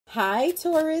Hi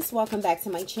Taurus, welcome back to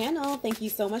my channel. Thank you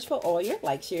so much for all your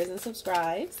likes, shares, and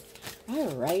subscribes. All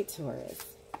right, Taurus.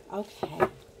 Okay.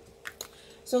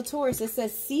 So Taurus, it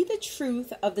says, see the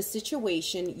truth of the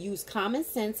situation, use common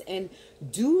sense, and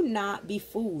do not be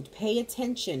fooled. Pay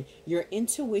attention. Your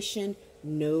intuition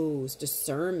knows.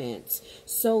 Discernment.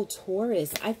 So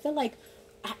Taurus, I feel like,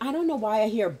 I don't know why I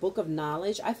hear a book of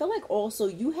knowledge. I feel like also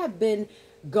you have been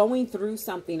going through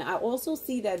something. I also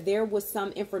see that there was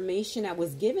some information that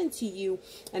was given to you,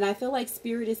 and I feel like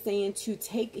Spirit is saying to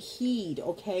take heed,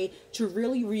 okay, to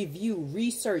really review,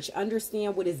 research,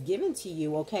 understand what is given to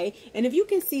you, okay. And if you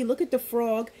can see, look at the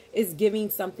frog is giving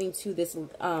something to this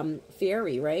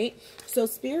fairy, right? So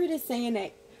Spirit is saying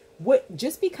that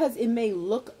just because it may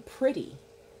look pretty,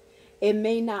 it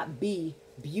may not be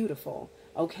beautiful,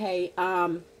 okay.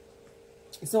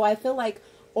 So I feel like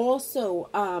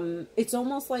also, it's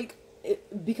almost like,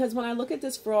 because when I look at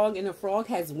this frog, and the frog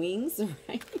has wings,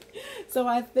 right? So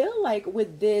I feel like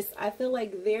with this, I feel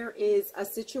like there is a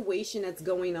situation that's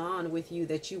going on with you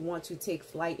that you want to take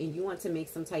flight and you want to make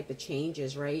some type of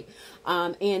changes, right?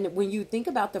 And when you think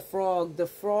about the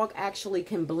frog actually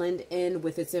can blend in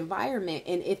with its environment.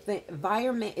 And if the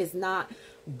environment is not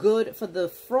good for the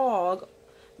frog,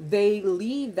 they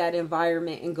leave that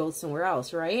environment and go somewhere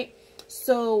else, right?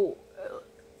 So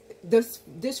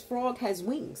this frog has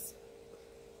wings.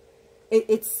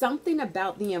 It's something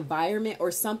about the environment,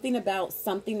 or something about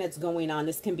something that's going on.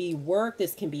 This can be work,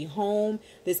 this can be home,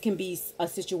 this can be a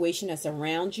situation that's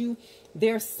around you.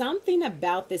 There's something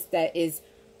about this that is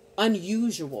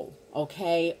unusual,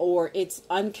 okay, or it's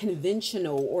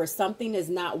unconventional, or something is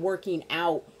not working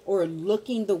out or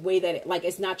looking the way that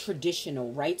it's not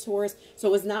traditional, right, Taurus?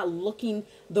 So it's not looking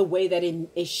the way that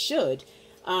it should.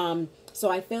 So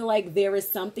I feel like there is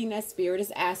something that Spirit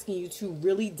is asking you to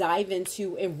really dive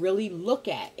into and really look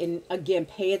at. And again,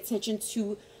 pay attention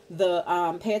to the,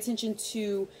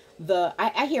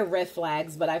 I hear red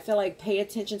flags, but I feel like pay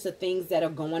attention to things that are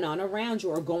going on around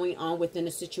you or going on within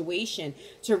a situation,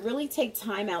 to really take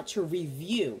time out to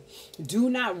review. Do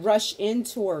not rush in,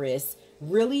 Taurus.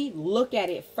 Really look at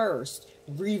it first.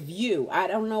 Review. I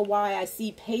don't know why I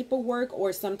see paperwork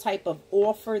or some type of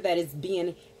offer that is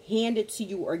being handed to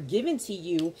you or given to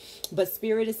you, but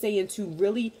Spirit is saying to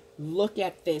really look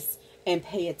at this and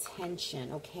pay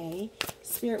attention, okay?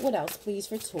 Spirit, what else, please,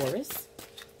 for Taurus?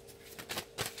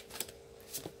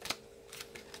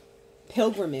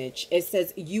 Pilgrimage. It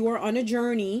says, you are on a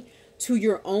journey to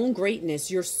your own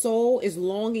greatness. Your soul is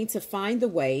longing to find the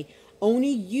way.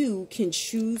 Only you can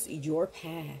choose your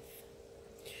path.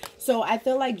 So I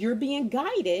feel like you're being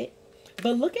guided,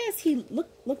 but look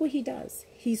what he does.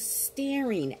 He's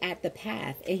staring at the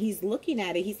path and he's looking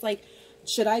at it. He's like,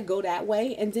 should I go that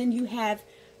way? And then you have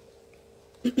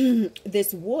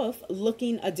this wolf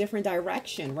looking a different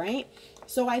direction, right?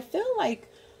 So I feel like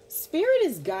Spirit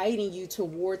is guiding you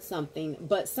towards something,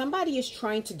 but somebody is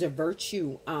trying to divert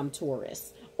you,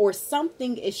 Taurus, or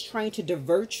something is trying to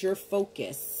divert your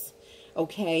focus,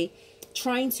 okay?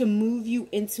 Trying to move you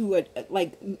into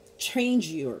change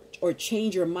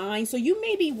your mind. So you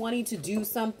may be wanting to do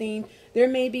something. There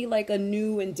may be like a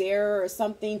new endeavor or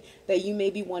something that you may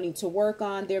be wanting to work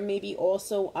on. There may be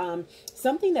also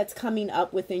something that's coming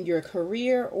up within your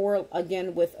career, or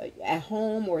again with at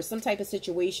home, or some type of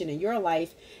situation in your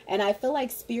life. And I feel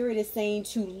like Spirit is saying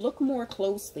to look more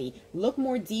closely, look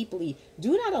more deeply.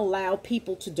 Do not allow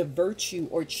people to divert you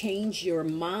or change your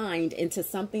mind into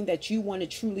something that you want to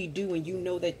truly do and you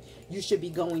know that you should be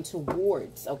going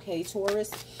towards. Okay,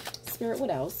 Taurus? Spirit, what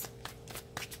else?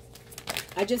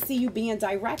 I just see you being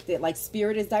directed, like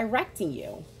Spirit is directing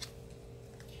you.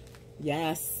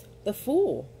 Yes, the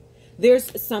Fool.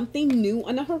 There's something new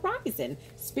on the horizon.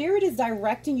 Spirit is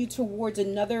directing you towards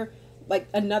another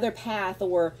path,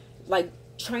 or like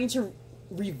trying to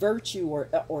revert you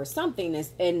or something,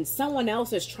 and someone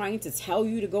else is trying to tell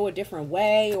you to go a different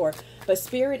way, but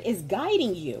Spirit is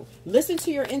guiding you. Listen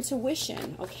to your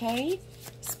intuition, okay?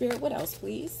 Spirit, what else,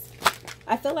 please?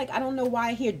 I feel like, I don't know why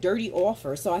I hear dirty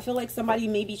offer. So I feel like somebody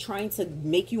may be trying to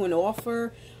make you an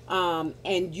offer,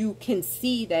 and you can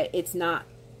see that it's not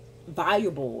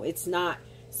valuable. It's not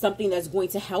something that's going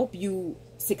to help you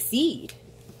succeed.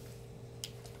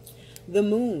 The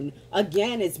Moon,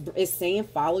 again, is saying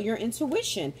follow your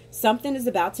intuition. Something is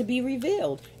about to be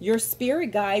revealed. Your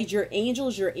spirit guides, your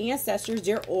angels, your ancestors,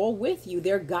 they're all with you.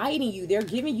 They're guiding you. They're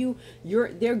giving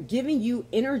you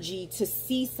energy to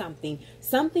see something.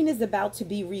 Something is about to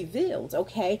be revealed,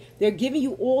 okay? They're giving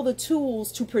you all the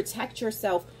tools to protect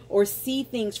yourself or see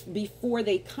things before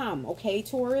they come, okay,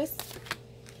 Taurus?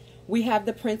 We have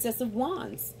the Princess of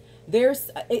Wands.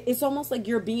 it's almost like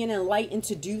you're being enlightened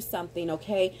to do something,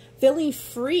 okay? Feeling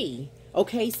free,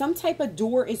 okay? Some type of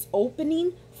door is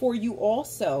opening for you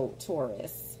also,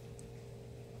 Taurus.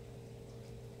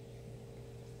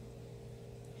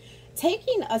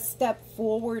 Taking a step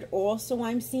forward also,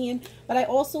 I'm seeing, but I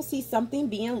also see something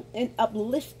being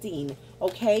uplifting,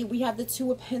 okay? We have the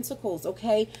Two of Pentacles,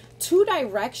 okay? Two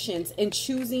directions and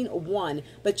choosing one,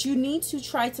 but you need to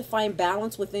try to find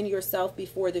balance within yourself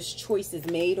before this choice is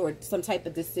made or some type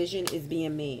of decision is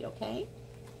being made, okay?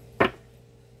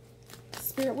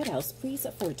 Spirit, what else, please,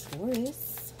 for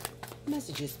Taurus?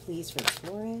 Messages, please, for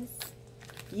Taurus.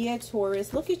 Yeah,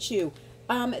 Taurus, look at you.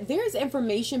 There's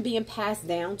information being passed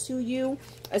down to you,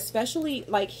 especially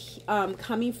like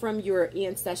coming from your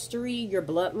ancestry, your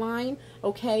bloodline,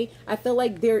 okay? I feel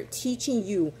like they're teaching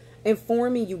you,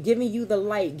 informing you, giving you the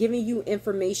light, giving you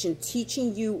information,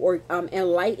 teaching you or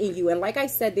enlightening you. And like I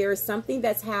said, there is something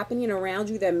that's happening around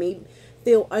you that may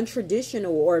feel untraditional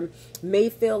or may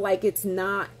feel like it's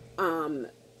not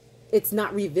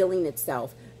revealing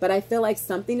itself. But I feel like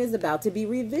something is about to be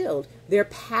revealed. They're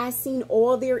passing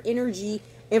all their energy,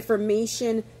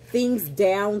 information, things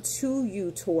down to you,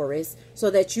 Taurus,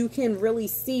 so that you can really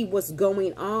see what's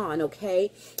going on,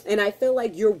 okay? And I feel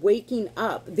like you're waking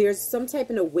up. There's some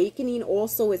type of awakening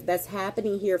also that's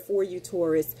happening here for you,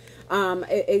 Taurus, an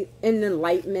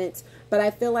enlightenment. But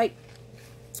I feel like,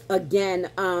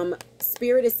 again,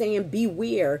 Spirit is saying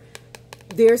beware.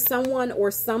 There's someone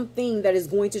or something that is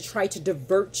going to try to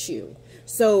divert you.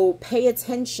 So pay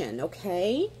attention,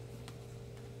 okay?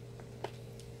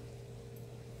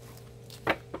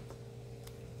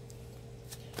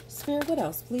 Spirit, what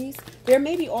else, please? There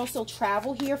may be also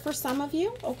travel here for some of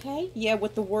you, okay? Yeah,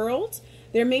 with the World.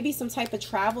 There may be some type of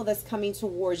travel that's coming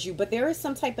towards you, but there is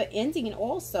some type of ending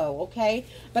also, okay?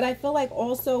 But I feel like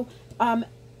also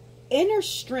inner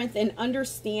strength and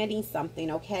understanding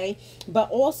something, okay? But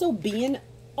also being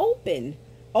open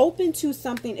to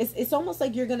something. It's almost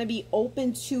like you're going to be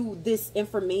open to this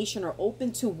information or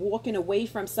open to walking away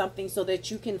from something so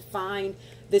that you can find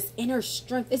this inner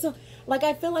strength. It's like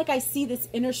I feel like I see this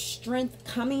inner strength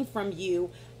coming from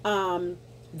you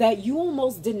that you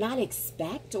almost did not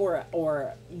expect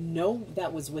or know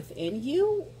that was within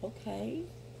you. Okay.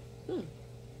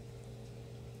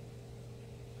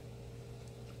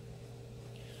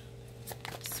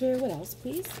 Spirit, what else,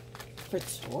 please? For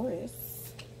Taurus.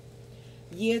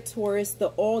 Yeah, Taurus, the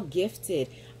all gifted.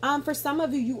 For some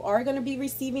of you, you are going to be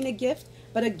receiving a gift.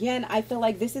 But again, I feel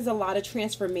like this is a lot of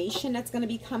transformation that's going to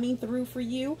be coming through for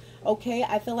you. Okay,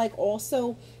 I feel like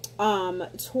also,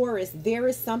 Taurus, there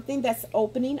is something that's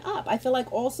opening up. I feel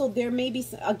like also there may be,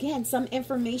 again, some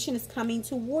information is coming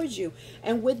towards you.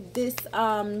 And with this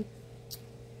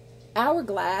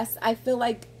hourglass, I feel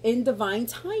like in divine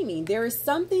timing, there is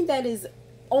something that is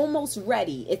almost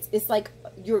ready. It's like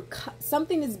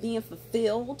something is being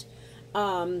fulfilled.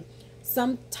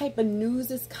 Some type of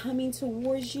news is coming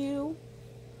towards you.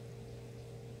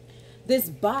 This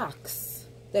box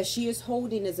that she is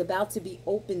holding is about to be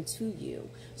open to you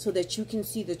so that you can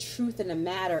see the truth in the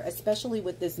matter, especially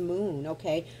with this moon,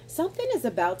 okay? Something is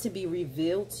about to be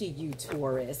revealed to you,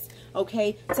 Taurus,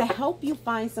 okay, to help you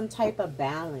find some type of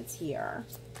balance here.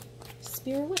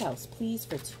 Spirit, what else, please,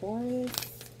 for Taurus?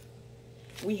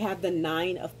 We have the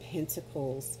Nine of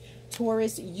Pentacles.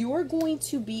 Taurus, you're going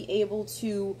to be able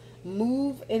to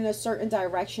move in a certain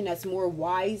direction that's more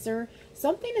wiser.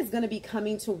 Something is going to be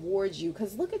coming towards you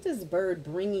because look at this bird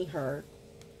bringing her.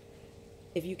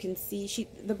 If you can see,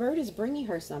 the bird is bringing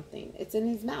her something. It's in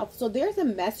his mouth. So there's a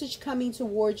message coming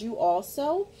towards you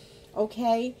also,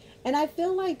 okay? And I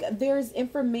feel like there's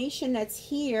information that's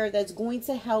here that's going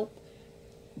to help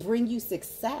bring you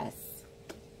success.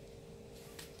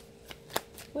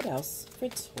 What else for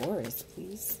Taurus,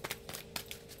 please?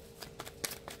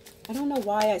 I don't know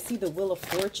why I see the Wheel of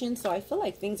Fortune, so I feel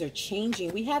like things are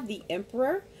changing. We have the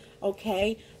Emperor,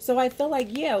 okay? So I feel like,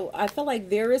 yeah, I feel like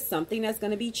there is something that's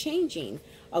going to be changing,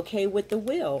 okay, with the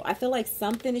Wheel. I feel like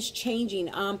something is changing.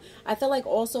 I feel like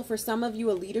also for some of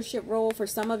you, a leadership role. For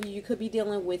some of you, you could be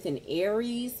dealing with an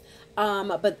Aries.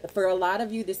 But for a lot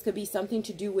of you, this could be something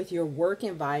to do with your work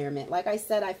environment. Like I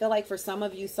said, I feel like for some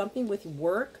of you, something with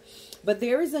work. But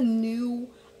there is a new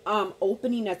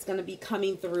opening that's going to be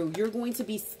coming through. You're going to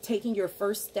be taking your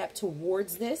first step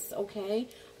towards this, okay?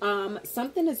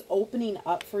 Something is opening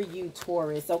up for you,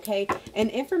 Taurus, okay? And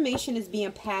information is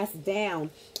being passed down.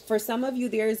 For some of you,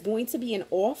 there is going to be an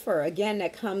offer, again,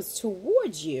 that comes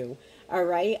towards you, all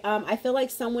right? I feel like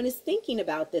someone is thinking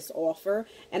about this offer,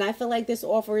 and I feel like this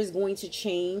offer is going to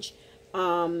change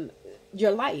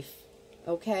your life,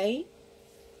 okay?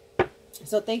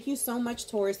 So thank you so much,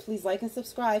 Taurus. Please like and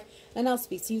subscribe, and I'll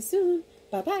speak to you soon.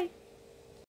 Bye-bye.